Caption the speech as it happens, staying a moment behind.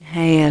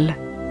inhale.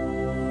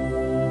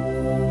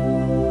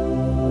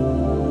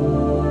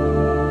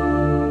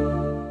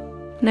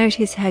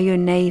 Notice how your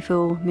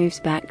navel moves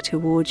back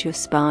towards your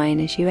spine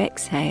as you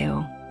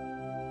exhale.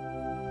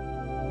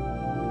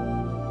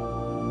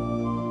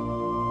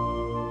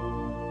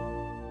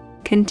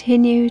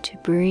 Continue to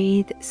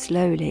breathe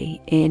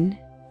slowly in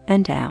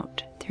and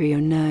out through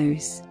your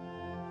nose.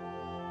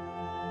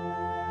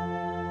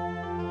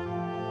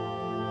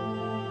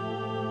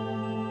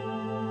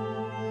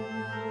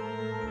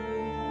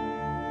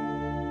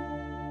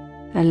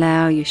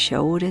 Allow your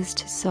shoulders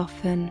to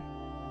soften.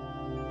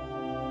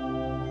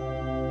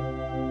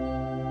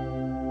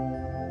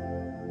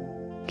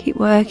 Keep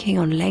working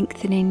on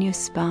lengthening your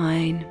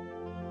spine.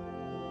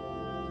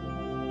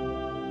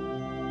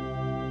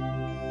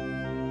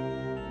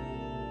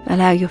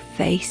 Allow your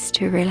face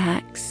to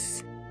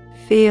relax.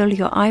 Feel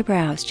your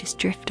eyebrows just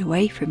drift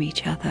away from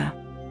each other.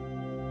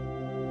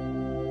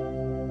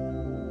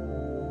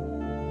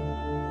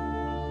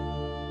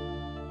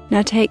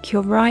 Now take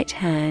your right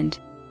hand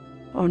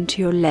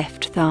onto your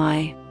left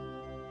thigh.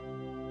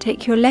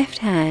 Take your left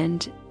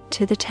hand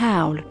to the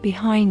towel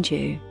behind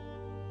you.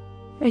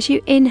 As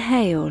you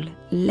inhale,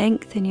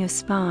 lengthen your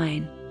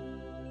spine.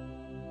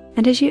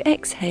 And as you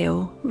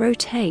exhale,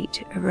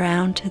 rotate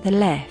around to the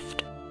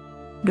left,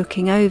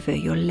 looking over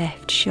your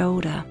left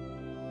shoulder.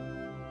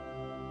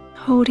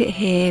 Hold it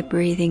here,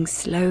 breathing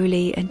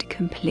slowly and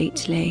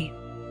completely,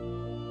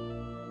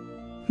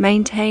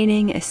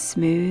 maintaining a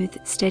smooth,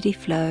 steady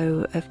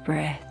flow of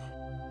breath.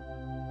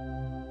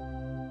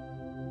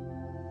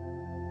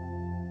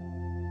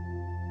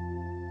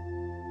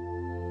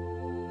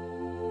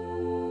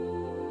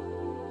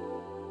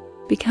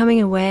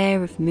 Becoming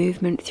aware of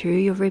movement through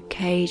your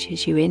ribcage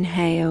as you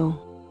inhale,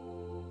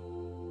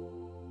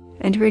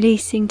 and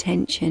releasing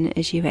tension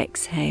as you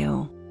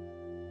exhale.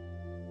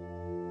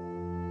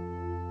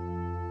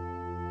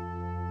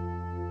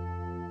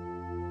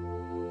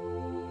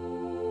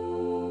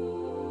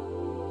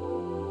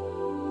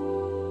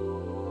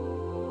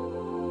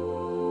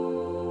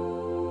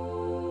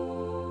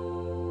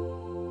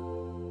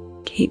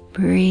 Keep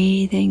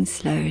breathing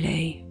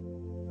slowly.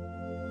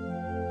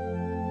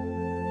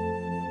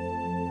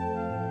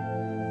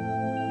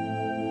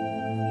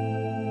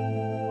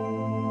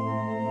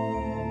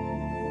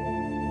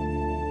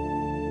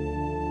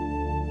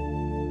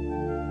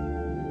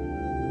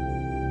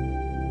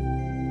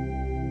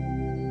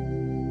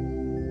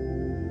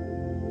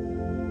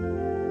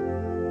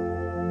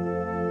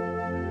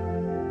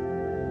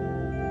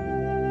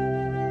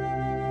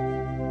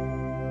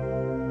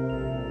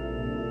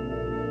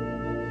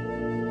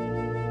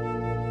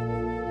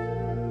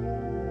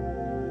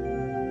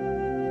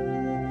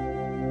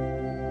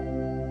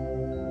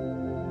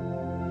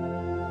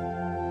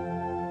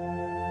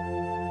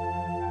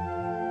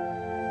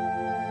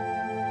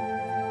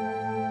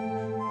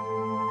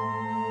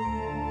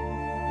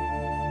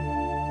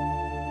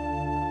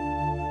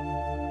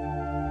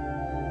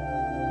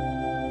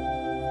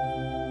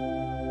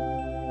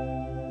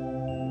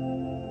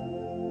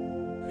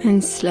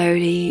 And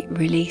slowly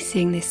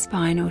releasing this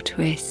spinal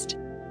twist.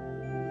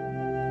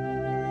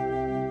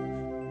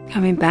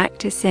 Coming back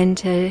to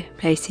center,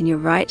 placing your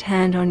right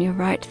hand on your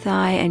right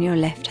thigh and your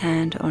left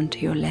hand onto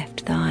your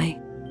left thigh.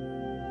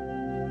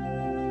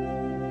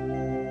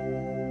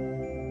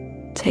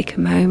 Take a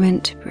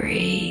moment to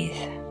breathe.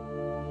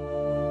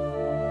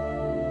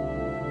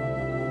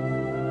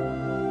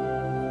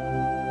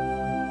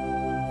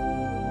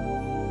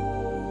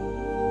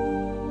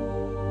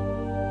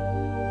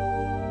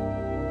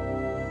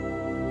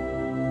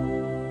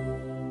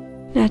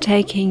 Now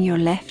taking your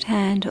left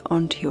hand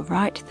onto your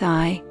right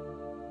thigh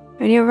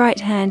and your right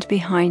hand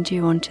behind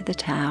you onto the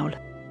towel.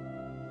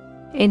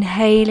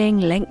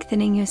 Inhaling,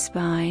 lengthening your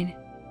spine.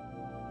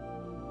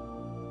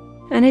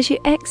 And as you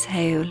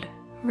exhale,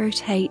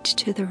 rotate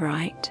to the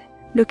right,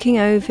 looking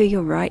over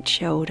your right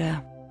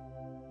shoulder,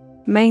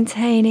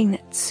 maintaining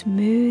that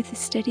smooth,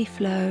 steady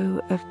flow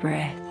of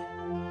breath.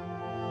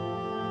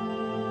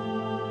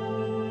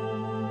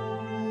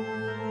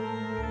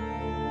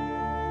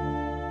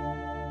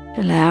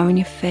 Allowing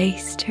your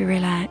face to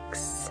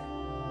relax.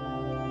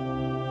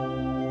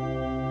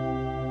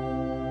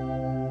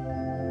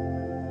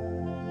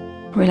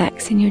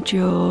 Relaxing your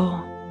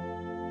jaw.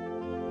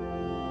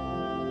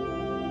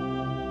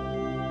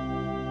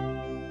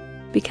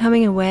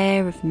 Becoming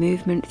aware of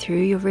movement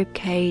through your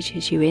ribcage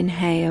as you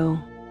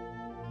inhale,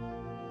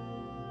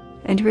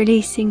 and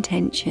releasing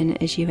tension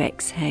as you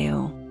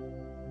exhale.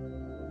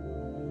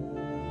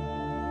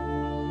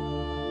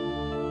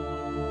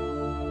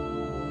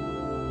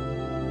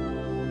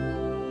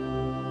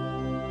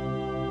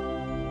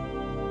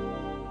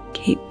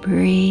 Keep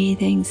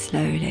breathing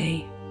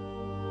slowly.